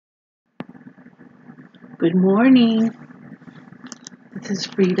Good morning. This is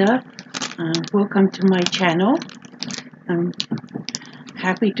Frida. Welcome to my channel. I'm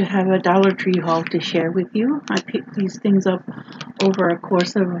happy to have a Dollar Tree haul to share with you. I picked these things up over a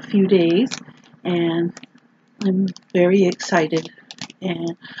course of a few days, and I'm very excited.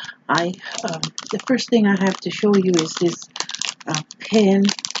 And the first thing I have to show you is this pen,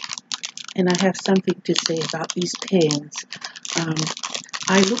 and I have something to say about these pens.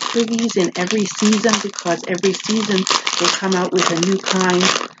 I look for these in every season because every season they come out with a new kind,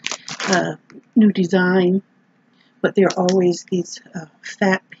 new design, but they're always these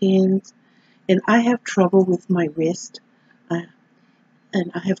fat pens, and I have trouble with my wrist,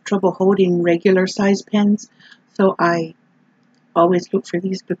 and I have trouble holding regular size pens, so I always look for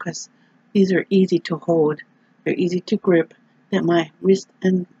these because these are easy to hold, they're easy to grip, that my wrist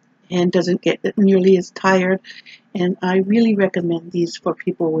and hand doesn't get nearly as tired, and I really recommend these for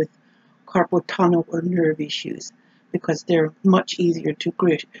people with carpal tunnel or nerve issues because they're much easier to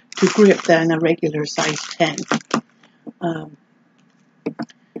grip than a regular size pen.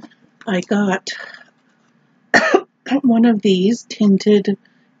 I got one of these tinted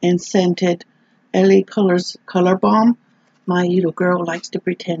and scented LA Colors Color Bomb. My little girl likes to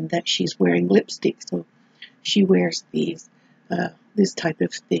pretend that she's wearing lipstick, so she wears these, this type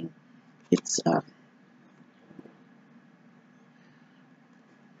of thing. It's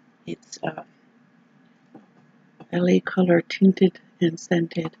LA Color Tinted and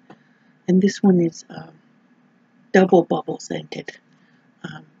Scented, and this one is double bubble scented.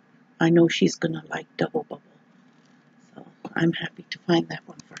 I know she's gonna like double bubble, so I'm happy to find that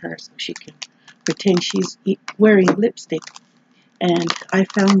one for her so she can pretend she's wearing lipstick. And I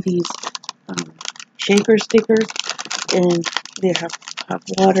found these shaker stickers, and they have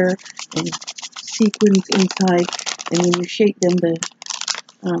water and sequins inside, and when you shake them,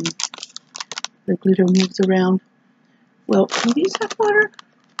 the glitter moves around. Well, do these have water?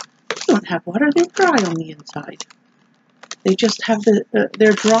 These don't have water. They're dry on the inside. They just have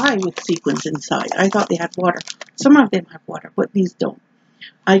they're dry with sequins inside. I thought they had water. Some of them have water, but these don't.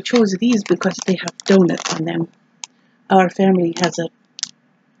 I chose these because they have donuts on them. Our family has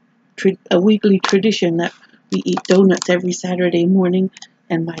a weekly tradition that we eat donuts every Saturday morning,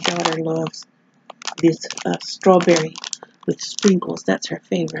 and my daughter loves this strawberry with sprinkles. That's her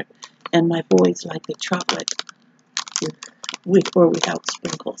favorite. And my boys like the chocolate with or without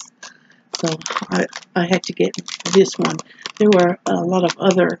sprinkles. So I had to get this one. There were a lot of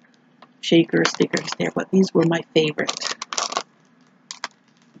other shaker stickers there, but these were my favorite.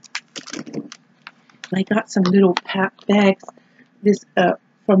 I got some little bags. This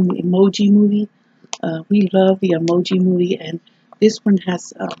from the Emoji Movie. We love the Emoji Movie, and this one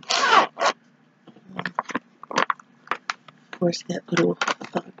has, of course, that little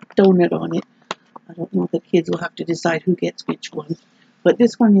donut on it. I don't know if the kids will have to decide who gets which one, but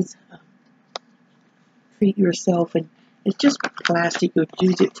this one is treat yourself, and it's just plastic. You would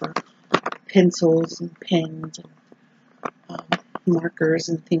use it for pencils and pens and markers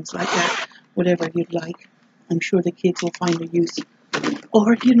and things like that, whatever you'd like. I'm sure the kids will find a use.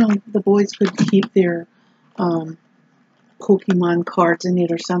 Or, the boys could keep their Pokemon cards in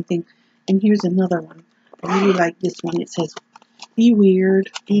it or something. And here's another one. I really like this one. It says, be weird,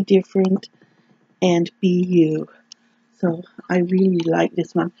 be different, and be you. So I really like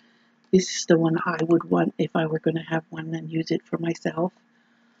this one. This is the one I would want if I were going to have one and use it for myself,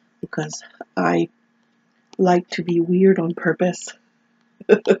 because I like to be weird on purpose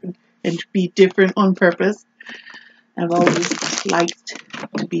and be different on purpose. I've always liked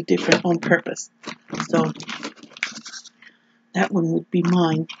to be different on purpose. So that one would be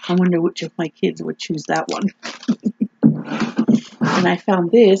mine. I wonder which of my kids would choose that one. And I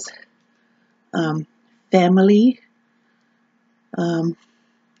found this family,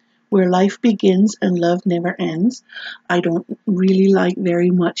 where life begins and love never ends. I don't really like very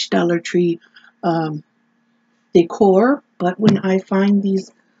much Dollar Tree decor, but when I find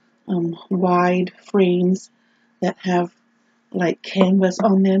these wide frames that have like canvas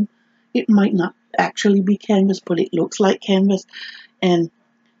on them, it might not actually be canvas, but it looks like canvas. And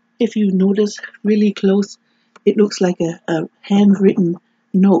if you notice really close, it looks like a handwritten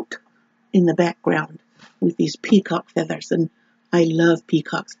note in the background with these peacock feathers, and I love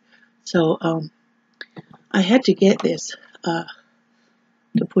peacocks. So I had to get this to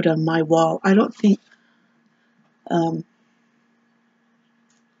put on my wall. I don't think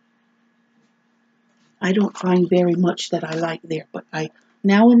I don't find very much that I like there, but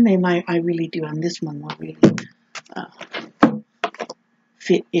now and then I really do, and this one will really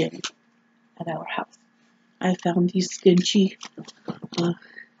fit in at our house. I found these Scinchy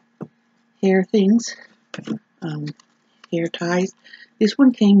hair things. um, hair ties. This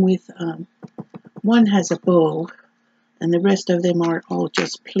one came with, one has a bow, and the rest of them are all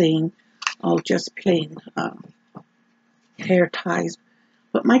just plain hair ties.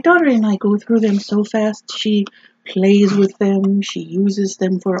 But my daughter and I go through them so fast. She plays with them. She uses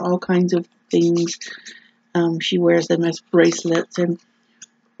them for all kinds of things. She wears them as bracelets and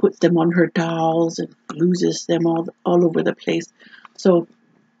puts them on her dolls and uses them all over the place. So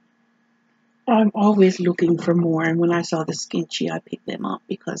I'm always looking for more. And when I saw the Skinchi, I picked them up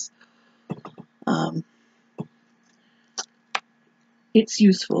because um, it's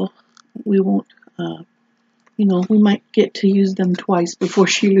useful. We won't, we might get to use them twice before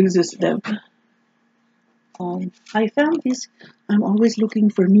she loses them. I found these. I'm always looking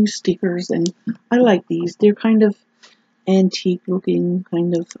for new stickers, and I like these. They're kind of antique looking,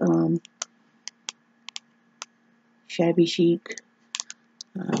 kind of shabby chic.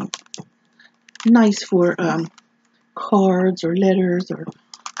 Nice for cards or letters or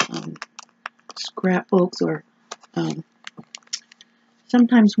scrapbooks, or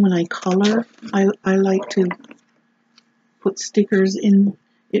sometimes when I color, I like to put stickers in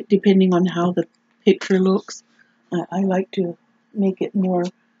it depending on how the picture looks. I like to make it more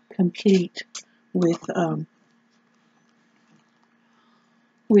complete with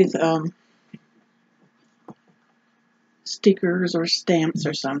stickers or stamps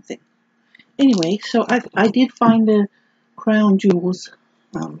or something. Anyway, so I did find the Crown Jewels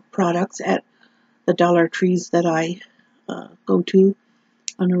products at the Dollar Trees that I go to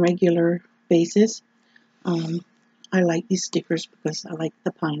on a regular basis. I like these stickers because I like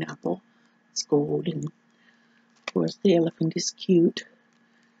the pineapple. It's gold, and of course the elephant is cute.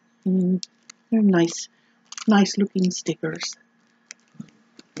 And they're nice looking stickers.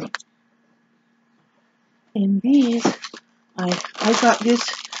 And these, I got this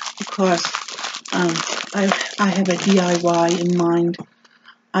because I have a DIY in mind.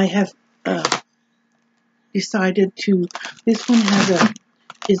 I have decided to. This one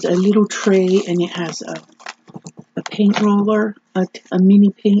is a little tray, and it has a paint roller, a mini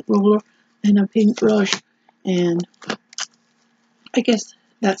paint roller, and a paintbrush, and I guess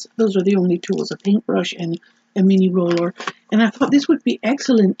those are the only tools: a paintbrush and a mini roller. And I thought this would be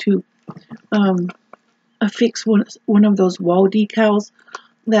excellent to affix one of those wall decals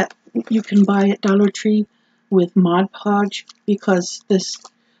that you can buy at Dollar Tree with Mod Podge, because the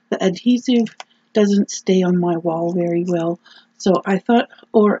adhesive doesn't stay on my wall very well. So I thought,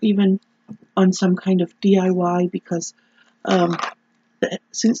 or even on some kind of DIY, because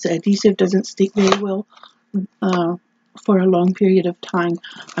since the adhesive doesn't stick very well for a long period of time,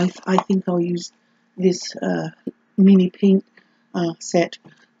 I think I'll use this mini paint set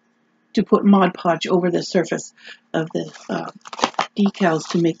to put Mod Podge over the surface of the decals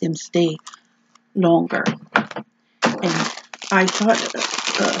to make them stay longer. And I thought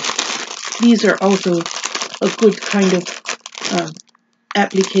these are also a good kind of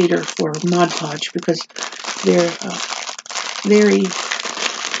applicator for Mod Podge, because they're very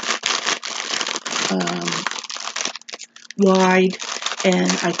wide,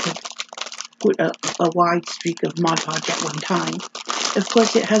 and I could put a wide streak of Mod Podge at one time. Of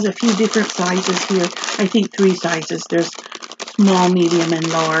course, it has a few different sizes here. I think 3 sizes. There's small, medium, and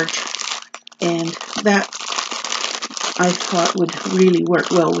large. And that I thought would really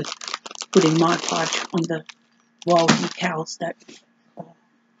work well with putting Mod Podge on the wall decals that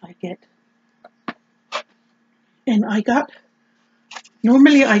I get. And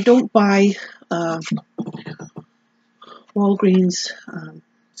normally I don't buy Walgreens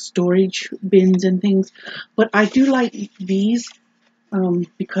storage bins and things, but I do like these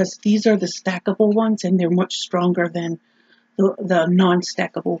because these are the stackable ones, and they're much stronger than the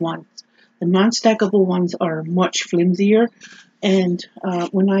non-stackable ones. The non-stackable ones are much flimsier, and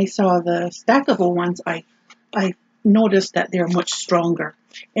when I saw the stackable ones, I noticed that they're much stronger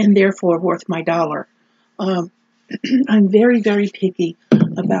and therefore worth my dollar. I'm very, very picky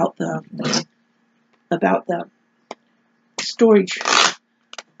about the storage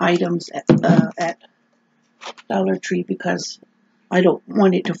items at Dollar Tree, because I don't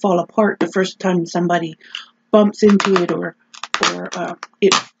want it to fall apart the first time somebody bumps into it, or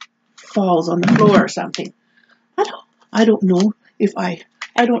it falls on the floor or something. I don't know if I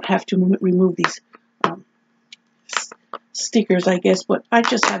don't have to remove these stickers, I guess, but I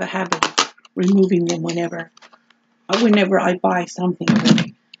just have a habit of removing them whenever I buy something.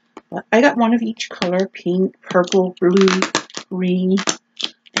 But I got one of each color: pink, purple, blue, green,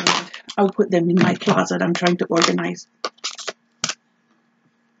 and I'll put them in my closet. I'm trying to organize.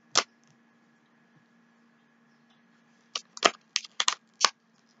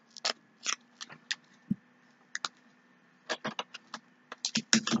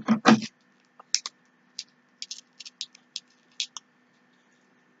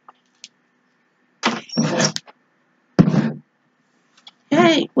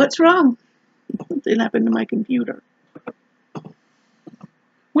 Hey, what's wrong? Something happened to my computer.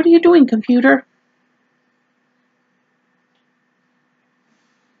 What are you doing, computer?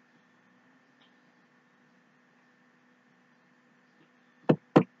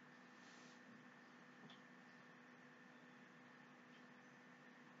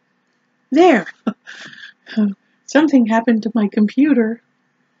 There. Something happened to my computer.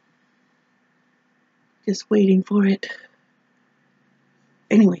 Just waiting for it.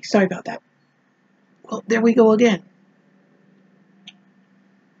 Anyway, sorry about that. Well, there we go again.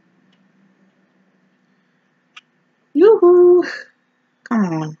 Yoo-hoo! Come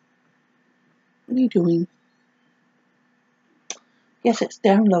on. What are you doing? Yes, it's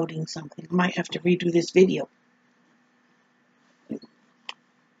downloading something. I might have to redo this video.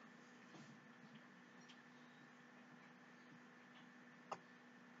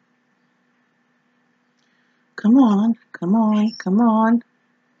 Come on, come on, come on.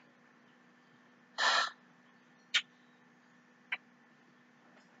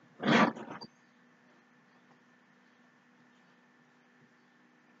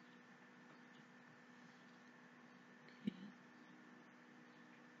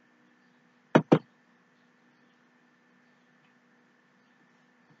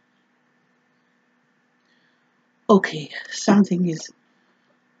 Okay, something is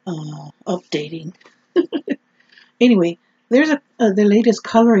updating. Anyway, there's the latest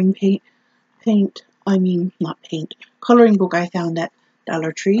coloring coloring book I found at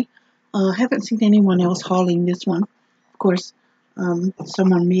Dollar Tree. Haven't seen anyone else hauling this one. Of course,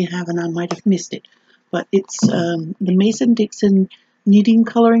 someone may have and I might have missed it. But it's the Mason-Dixon knitting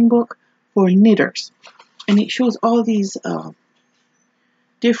coloring book for knitters. And it shows all these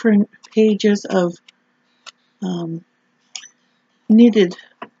different pages of knitted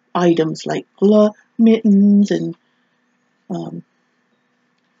items like mittens and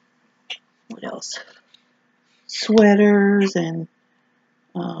what else? Sweaters and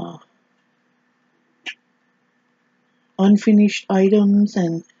unfinished items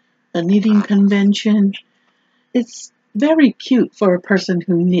and a knitting convention. It's very cute for a person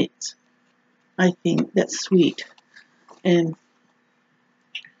who knits. I think that's sweet. And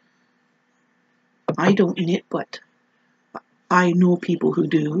I don't knit, but I know people who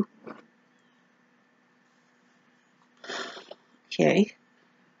do. Okay.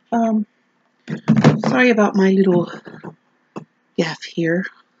 Sorry about my little gaffe here.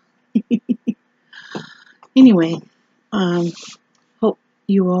 Anyway, hope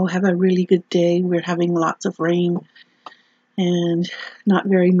you all have a really good day. We're having lots of rain and not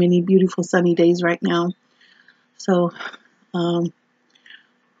very many beautiful sunny days right now. So,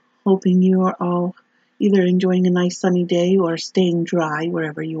 hoping you are all either enjoying a nice sunny day or staying dry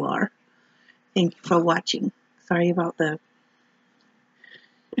wherever you are. Thank you for watching. Sorry about the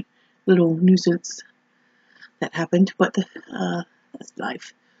little nuisance that happened, but that's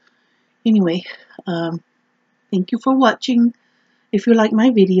life. Anyway, thank you for watching. If you like my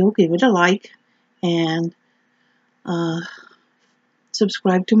video, give it a like and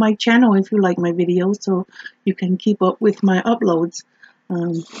subscribe to my channel if you like my videos so you can keep up with my uploads.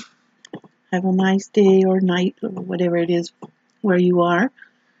 Have a nice day or night or whatever it is where you are.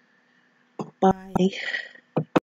 Bye.